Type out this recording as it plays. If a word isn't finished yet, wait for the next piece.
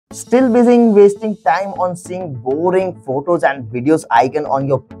Still busy wasting time on seeing boring photos and videos icon on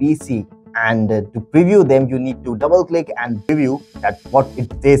your PC, and to preview them you need to double click and preview that what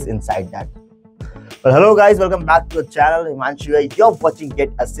it says inside that. Well, hello guys, welcome back to the channel. Himanshu here. You're watching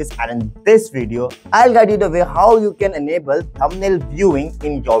GetAssist, and in this video I'll guide you the way how you can enable thumbnail viewing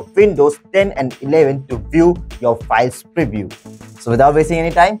in your Windows 10 and 11 to view your files preview. So without wasting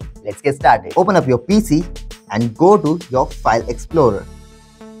any time, let's get started. Open up your PC and go to your File Explorer.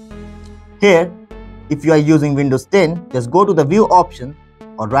 Here, if you are using Windows 10, just go to the View option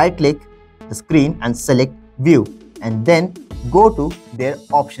or right-click the screen and select View, and then go to their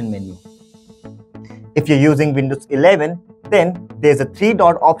option menu. If you're using Windows 11, then there's a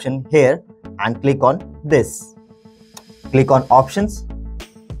three-dot option here and click on this. Click on Options.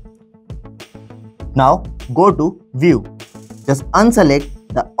 Now go to View. Just unselect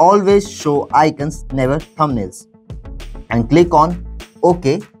the Always Show Icons Never Thumbnails and click on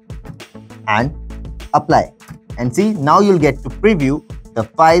OK and apply, and see, now you'll get to preview the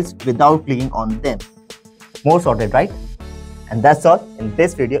files without clicking on them. More sorted, right? And that's all in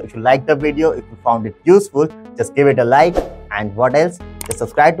this video. If you liked the video, if you found it useful, just give it a like, and what else, just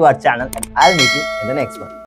subscribe to our channel, and I'll meet you in the next one.